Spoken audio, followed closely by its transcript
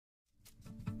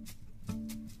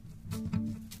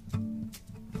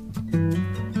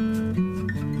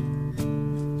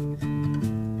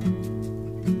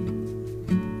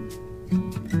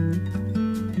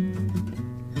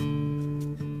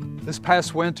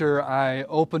past winter, I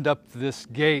opened up this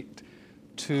gate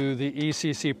to the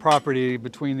ECC property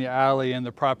between the alley and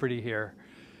the property here.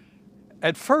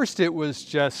 At first, it was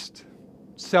just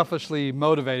selfishly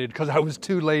motivated because I was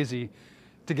too lazy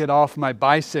to get off my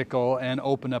bicycle and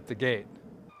open up the gate.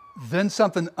 Then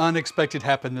something unexpected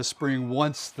happened this spring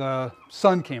once the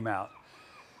sun came out.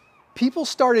 People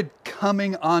started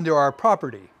coming onto our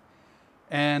property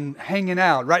and hanging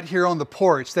out right here on the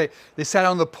porch. They sat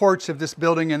on the porch of this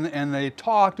building and they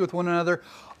talked with one another,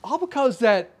 all because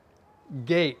that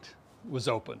gate was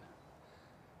open.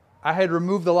 I had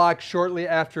removed the lock shortly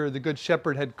after the Good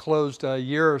Shepherd had closed a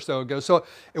year or so ago. So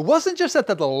it wasn't just that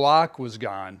the lock was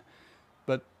gone,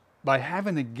 but by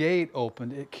having the gate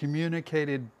opened, it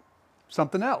communicated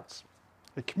something else.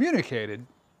 It communicated,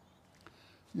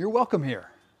 you're welcome here.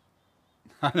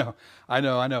 I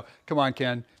know. Come on,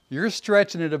 Ken. You're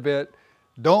stretching it a bit.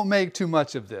 Don't make too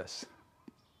much of this.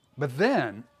 But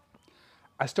then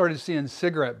I started seeing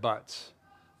cigarette butts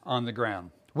on the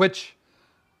ground, which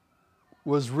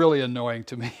was really annoying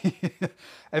to me.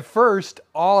 At first,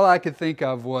 all I could think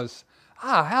of was,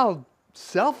 how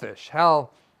selfish,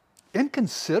 how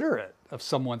inconsiderate of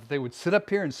someone that they would sit up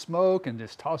here and smoke and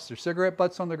just toss their cigarette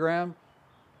butts on the ground.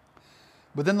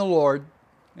 But then the Lord,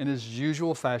 in his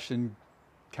usual fashion,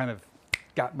 kind of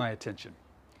got my attention.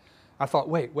 I thought,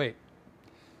 wait.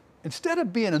 Instead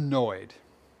of being annoyed,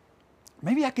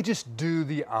 maybe I could just do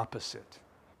the opposite.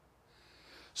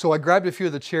 So I grabbed a few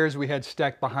of the chairs we had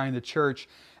stacked behind the church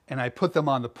and I put them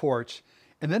on the porch.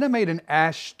 And then I made an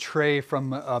ashtray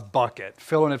from a bucket,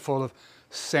 filling it full of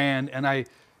sand. And I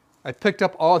picked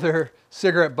up all their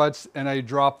cigarette butts and I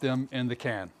dropped them in the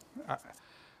can.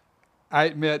 I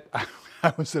admit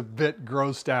I was a bit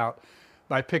grossed out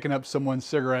by picking up someone's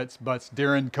cigarette butts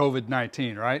during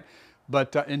COVID-19, right?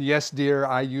 But, and yes, dear,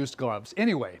 I used gloves.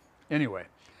 Anyway,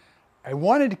 I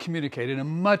wanted to communicate in a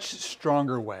much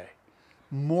stronger way,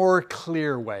 more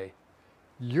clear way.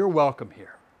 You're welcome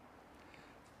here.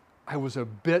 I was a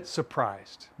bit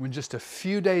surprised when just a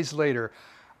few days later,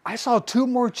 I saw 2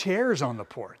 more chairs on the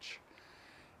porch.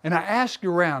 And I asked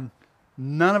around,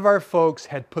 none of our folks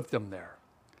had put them there.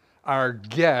 Our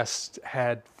guests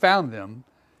had found them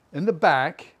in the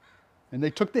back and they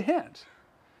took the hint.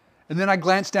 And then I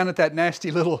glanced down at that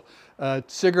nasty little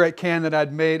cigarette can that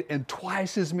I'd made and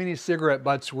twice as many cigarette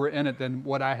butts were in it than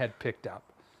what I had picked up.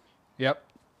 Yep,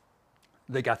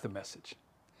 they got the message.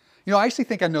 You know, I actually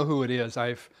think I know who it is.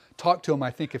 I've talked to them,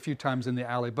 I think, a few times in the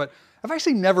alley, but I've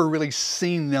actually never really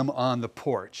seen them on the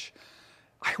porch.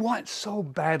 I want so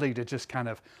badly to just kind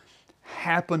of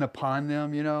happen upon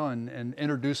them, you know, and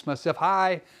introduce myself.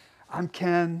 Hi, I'm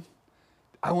Ken.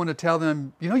 I want to tell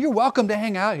them, you know, you're welcome to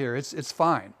hang out here. It's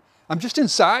fine. I'm just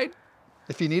inside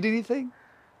if you need anything.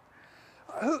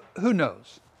 Who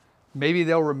knows? Maybe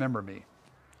they'll remember me.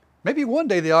 Maybe one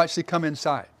day they'll actually come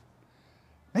inside.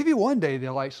 Maybe one day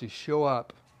they'll actually show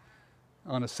up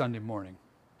on a Sunday morning.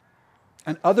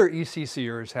 And other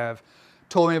ECCers have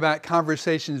told me about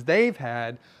conversations they've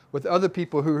had with other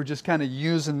people who are just kind of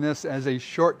using this as a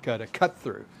shortcut, a cut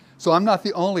through. So I'm not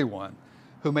the only one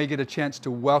who may get a chance to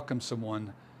welcome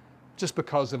someone just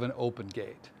because of an open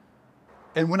gate.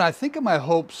 And when I think of my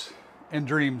hopes and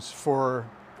dreams for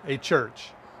a church,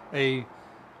 a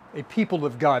people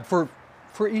of God, for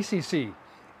ECC,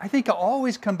 I think I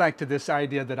always come back to this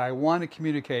idea that I want to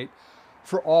communicate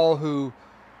for all who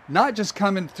not just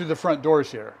come in through the front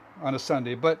doors here on a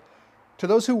Sunday, but to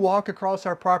those who walk across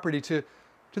our property, to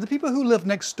the people who live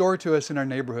next door to us in our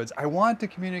neighborhoods. I want to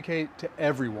communicate to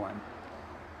everyone.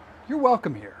 You're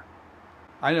welcome here.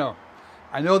 I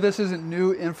know this isn't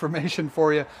new information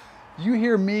for you. You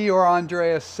hear me or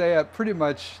Andreas say it pretty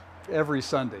much every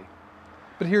Sunday.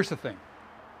 But here's the thing.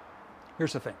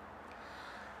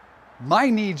 My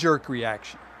knee-jerk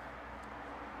reaction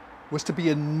was to be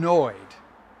annoyed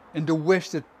and to wish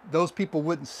that those people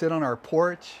wouldn't sit on our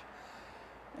porch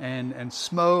and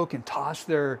smoke and toss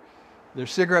their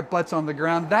cigarette butts on the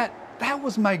ground. That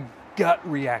was my gut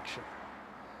reaction.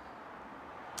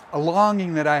 A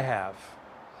longing that I have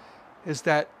is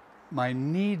that my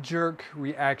knee-jerk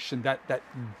reaction, that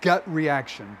gut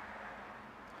reaction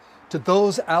to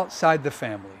those outside the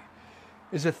family,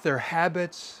 is that their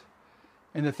habits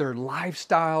and that their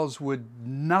lifestyles would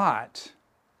not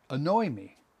annoy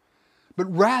me,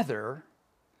 but rather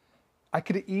I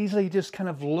could easily just kind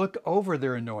of look over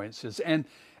their annoyances. And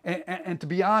to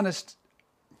be honest,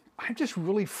 I'm just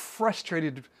really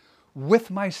frustrated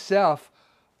with myself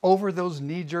over those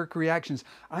knee-jerk reactions.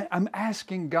 I'm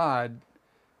asking God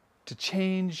to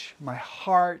change my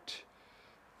heart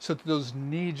so that those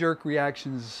knee-jerk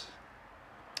reactions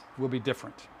will be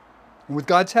different. And with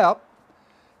God's help,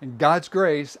 In God's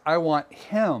grace, I want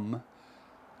Him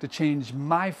to change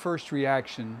my first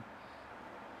reaction,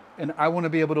 and I want to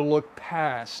be able to look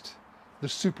past the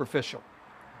superficial.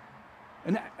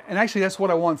 And actually, that's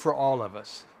what I want for all of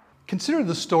us. Consider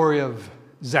the story of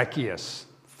Zacchaeus,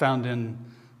 found in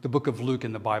the book of Luke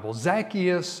in the Bible.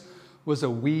 Zacchaeus was a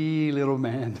wee little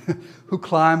man who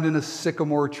climbed in a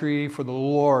sycamore tree for the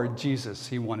Lord Jesus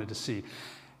he wanted to see.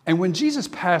 And when Jesus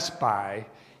passed by,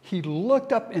 he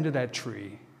looked up into that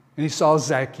tree and he saw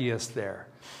Zacchaeus there.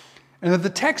 And the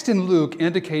text in Luke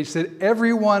indicates that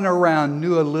everyone around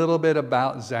knew a little bit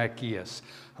about Zacchaeus.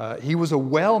 He was a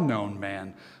well-known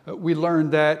man. We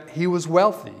learned that he was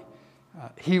wealthy.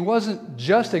 He wasn't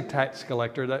just a tax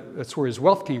collector, that's where his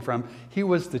wealth came from. He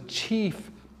was the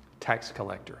chief tax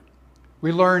collector.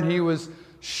 We learned he was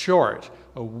short,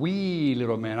 a wee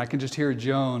little man. I can just hear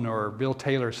Joan or Bill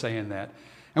Taylor saying that.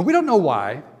 And we don't know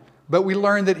why, but we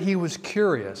learned that he was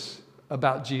curious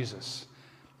about Jesus.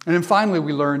 And then finally,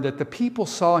 we learned that the people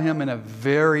saw him in a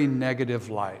very negative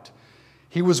light.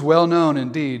 He was well known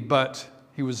indeed, but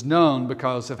he was known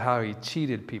because of how he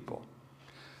cheated people.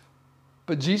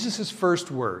 But Jesus'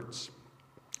 first words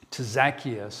to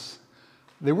Zacchaeus,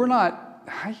 they were not,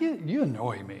 you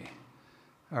annoy me,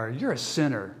 or you're a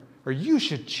sinner, or you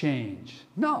should change.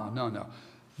 No.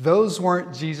 Those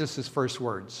weren't Jesus' first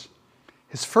words.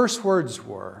 His first words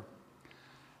were,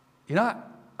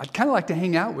 I'd kind of like to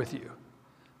hang out with you.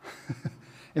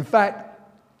 In fact,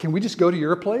 can we just go to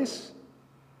your place?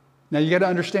 Now you have to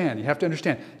understand,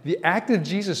 the act of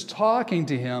Jesus talking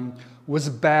to him was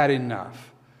bad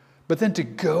enough. But then to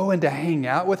go and to hang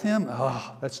out with him,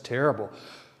 that's terrible.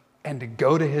 And to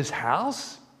go to his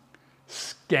house,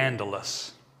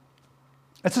 scandalous.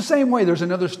 It's the same way. There's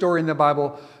another story in the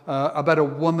Bible about a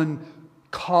woman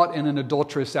caught in an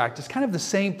adulterous act. It's kind of the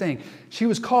same thing. She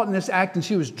was caught in this act and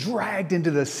she was dragged into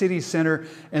the city center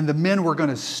and the men were going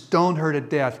to stone her to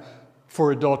death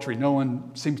for adultery. No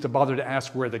one seems to bother to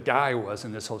ask where the guy was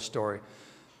in this whole story.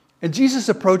 And Jesus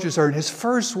approaches her and his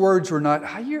first words were not,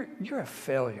 you're a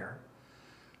failure.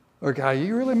 Or, guy,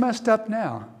 you really messed up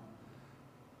now.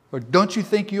 Or, don't you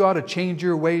think you ought to change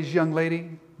your ways, young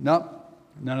lady? Nope,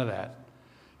 none of that.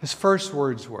 His first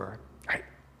words were,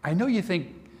 I know you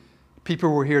think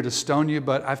people were here to stone you,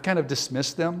 but I've kind of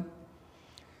dismissed them.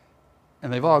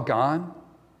 And they've all gone.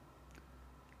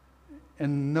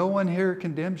 And no one here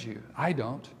condemns you. I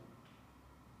don't.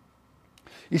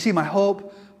 You see, my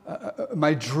hope,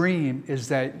 my dream is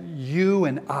that you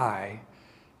and I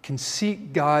can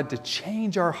seek God to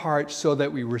change our hearts so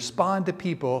that we respond to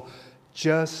people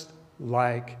just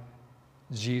like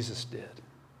Jesus did.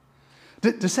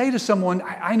 To say to someone,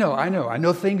 I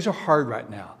know things are hard right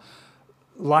now.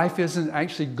 Life isn't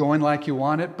actually going like you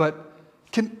want it, but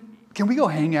can we go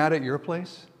hang out at your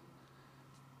place?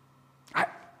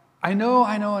 I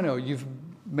know. You've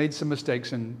made some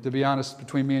mistakes, and to be honest,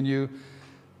 between me and you,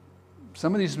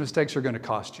 some of these mistakes are going to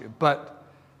cost you, but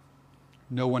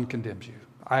no one condemns you.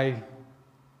 I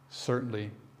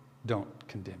certainly don't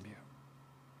condemn you.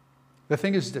 The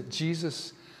thing is that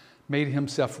Jesus made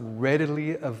himself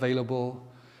readily available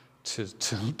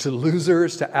to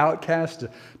losers, to outcasts,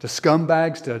 to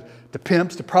scumbags, to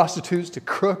pimps, to prostitutes, to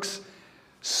crooks,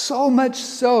 so much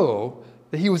so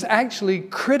that he was actually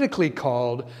critically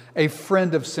called a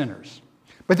friend of sinners.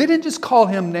 But they didn't just call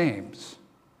him names.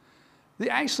 They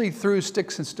actually threw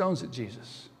sticks and stones at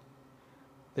Jesus.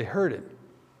 They hurt him.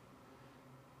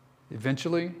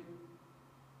 Eventually,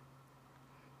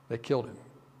 they killed him.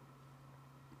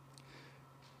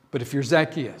 But if you're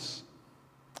Zacchaeus,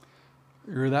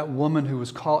 you're that woman who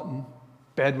was caught in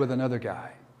bed with another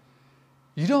guy,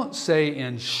 you don't say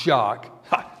in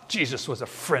shock, Jesus was a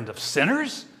friend of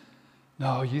sinners.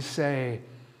 No, you say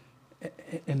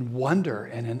in wonder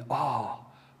and in awe,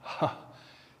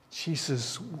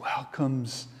 Jesus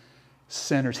welcomes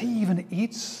sinners. He even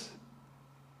eats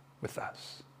with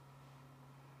us.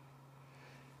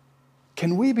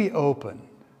 Can we be open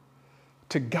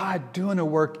to God doing a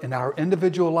work in our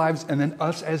individual lives and then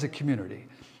us as a community?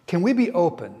 Can we be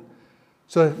open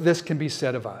so that this can be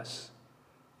said of us?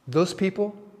 Those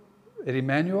people at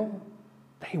Emmanuel,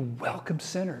 they welcome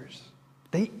sinners.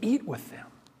 They eat with them.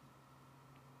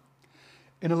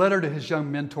 In a letter to his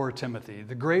young mentor, Timothy,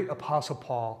 the great Apostle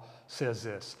Paul says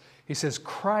this. He says,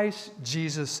 Christ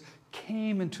Jesus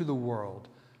came into the world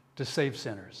to save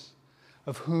sinners,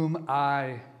 of whom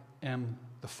I am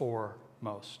the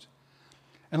foremost.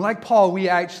 And like Paul, we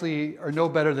actually are no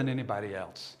better than anybody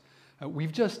else.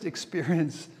 We've just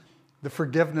experienced the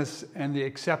forgiveness and the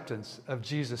acceptance of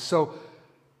Jesus. So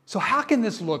how can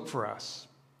this look for us?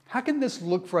 How can this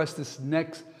look for us this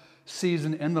next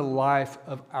season in the life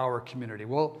of our community?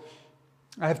 Well,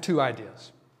 I have two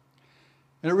ideas.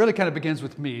 And it really kind of begins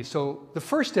with me. So the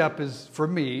first step is for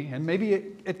me, and maybe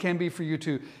it can be for you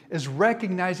too, is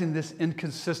recognizing this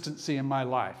inconsistency in my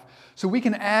life. So we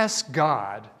can ask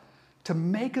God to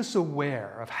make us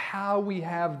aware of how we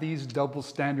have these double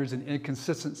standards and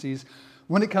inconsistencies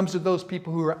when it comes to those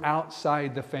people who are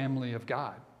outside the family of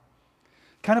God.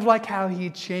 Kind of like how He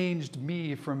changed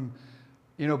me from,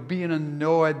 being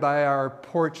annoyed by our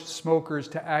porch smokers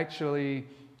to actually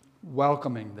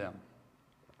welcoming them.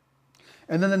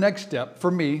 And then the next step,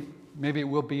 for me, maybe it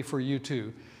will be for you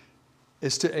too,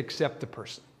 is to accept the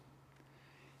person.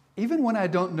 Even when I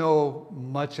don't know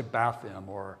much about them,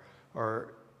 or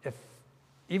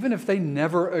even if they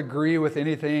never agree with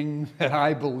anything that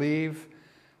I believe.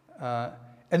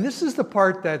 And this is the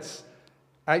part that's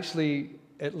actually,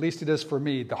 at least it is for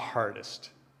me, the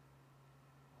hardest.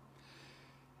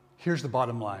 Here's the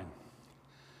bottom line.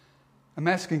 I'm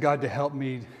asking God to help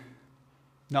me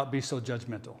not be so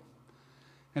judgmental.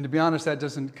 And to be honest, that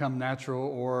doesn't come natural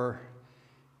or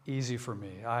easy for me.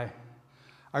 I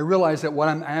realize that what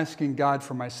I'm asking God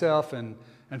for myself and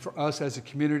for us as a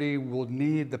community will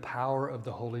need the power of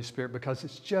the Holy Spirit, because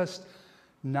it's just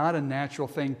not a natural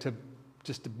thing to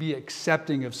be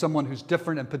accepting of someone who's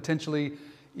different and potentially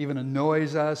even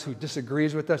annoys us, who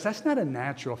disagrees with us. That's not a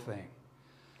natural thing.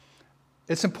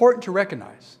 It's important to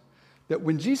recognize that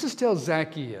when Jesus tells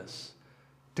Zacchaeus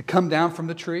to come down from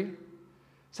the tree,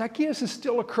 Zacchaeus is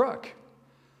still a crook.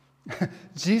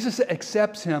 Jesus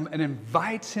accepts him and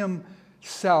invites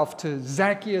himself to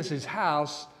Zacchaeus'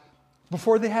 house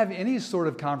before they have any sort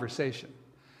of conversation.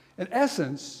 In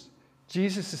essence,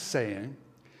 Jesus is saying,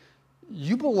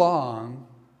 you belong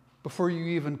before you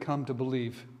even come to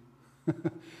believe.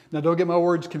 Now, don't get my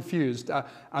words confused.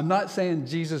 I'm not saying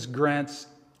Jesus grants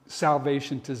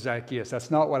salvation to Zacchaeus.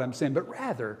 That's not what I'm saying. But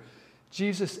rather,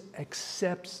 Jesus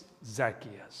accepts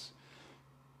Zacchaeus,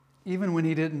 even when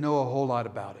he didn't know a whole lot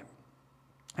about him.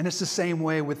 And it's the same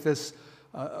way with this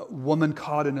woman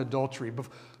caught in adultery.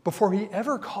 Before he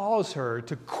ever calls her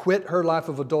to quit her life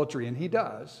of adultery, and he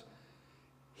does,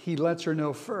 he lets her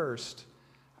know first,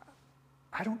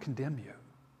 I don't condemn you.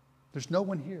 There's no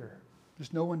one here.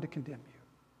 There's no one to condemn you.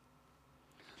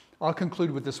 I'll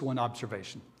conclude with this one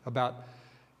observation about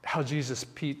how Jesus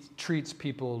treats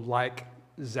people like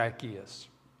Zacchaeus.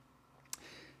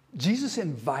 Jesus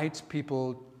invites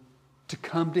people to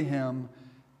come to him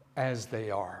as they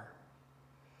are.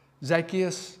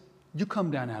 Zacchaeus, you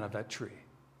come down out of that tree.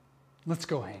 Let's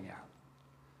go hang out.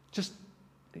 Just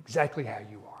exactly how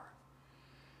you are.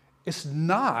 It's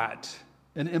not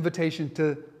an invitation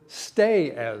to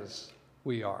stay as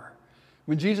we are.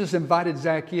 When Jesus invited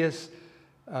Zacchaeus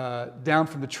down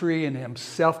from the tree and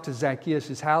himself to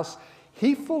Zacchaeus' house,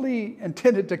 he fully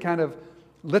intended to kind of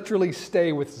literally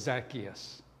stay with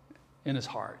Zacchaeus in his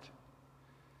heart.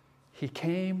 He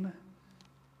came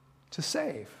to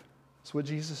save. That's what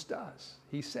Jesus does.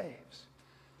 He saves.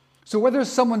 So whether it's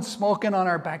someone smoking on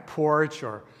our back porch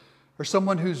or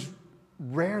someone who's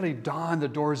rarely dawned the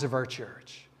doors of our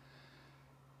church,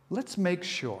 let's make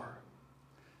sure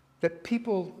that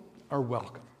people are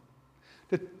welcome,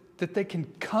 that they can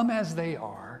come as they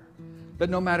are, that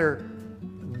no matter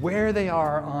where they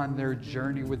are on their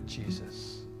journey with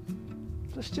Jesus,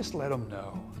 let's just let them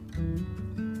know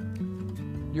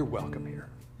you're welcome here.